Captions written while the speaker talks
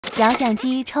摇奖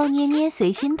机抽捏捏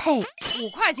随心配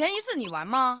，5块钱一次，你玩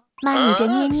吗？妈，你这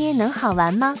捏捏能好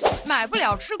玩吗？买不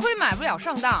了吃亏，买不了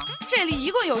上当。这里一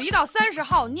共有1到30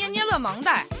号捏捏乐盲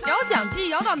袋，摇奖机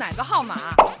摇到哪个号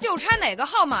码，就拆哪个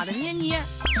号码的捏捏，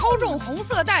抽中红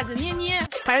色袋子捏捏，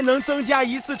还能增加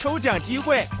1次抽奖机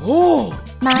会哦。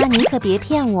妈，你可别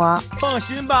骗我。放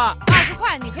心吧，20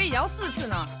块你可以摇4次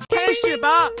呢。开始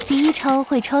吧。第一抽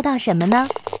会抽到什么呢？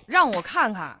让我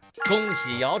看看。恭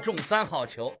喜摇中3号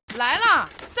球，来了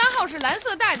，3号是蓝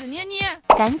色袋子捏捏，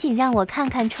赶紧让我看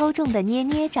看抽中的捏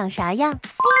捏长啥样。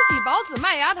恭喜宝子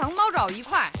麦芽糖猫爪1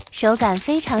块，手感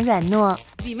非常软糯，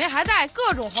里面还带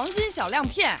各种黄金小亮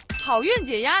片，好运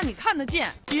解压你看得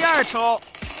见。第二抽，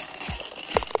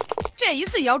这一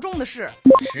次摇中的是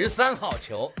13号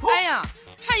球。哎呀，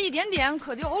差一点点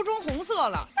可就欧中红色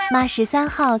了。妈，13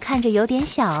号看着有点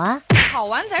小啊，好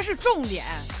玩才是重点。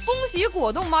恭喜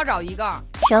果冻猫爪1个，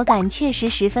手感确实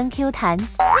十分 Q 弹，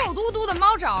肉嘟嘟的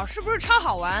猫爪是不是超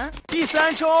好玩？第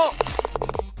三抽，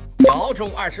摇中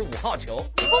25号球，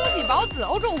恭喜宝子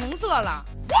欧中红色了。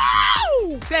哇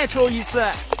哦！再抽一次，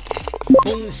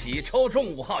恭喜抽中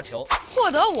5号球，获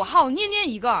得5号捏捏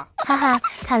1个。哈哈，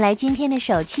看来今天的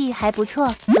手气还不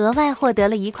错，额外获得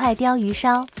了1块鲷鱼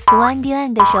烧，独安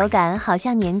的手感好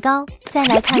像年糕。再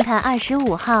来看看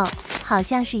25号。好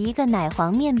像是一个奶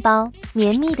黄面包，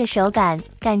绵密的手感，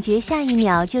感觉下一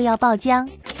秒就要爆浆。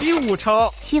第5抽，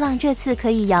希望这次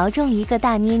可以摇中一个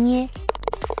大捏捏。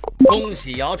恭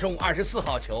喜摇中24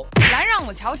号球，来让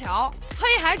我瞧瞧，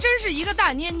嘿，还真是一个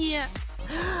大捏捏。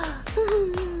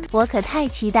我可太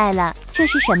期待了，这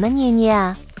是什么捏捏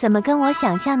啊？怎么跟我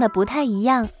想象的不太一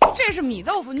样？这是米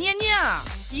豆腐捏捏啊，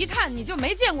一看你就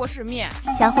没见过世面。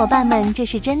小伙伴们，这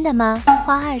是真的吗？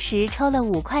花20抽了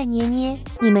5块捏捏，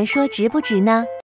你们说值不值呢？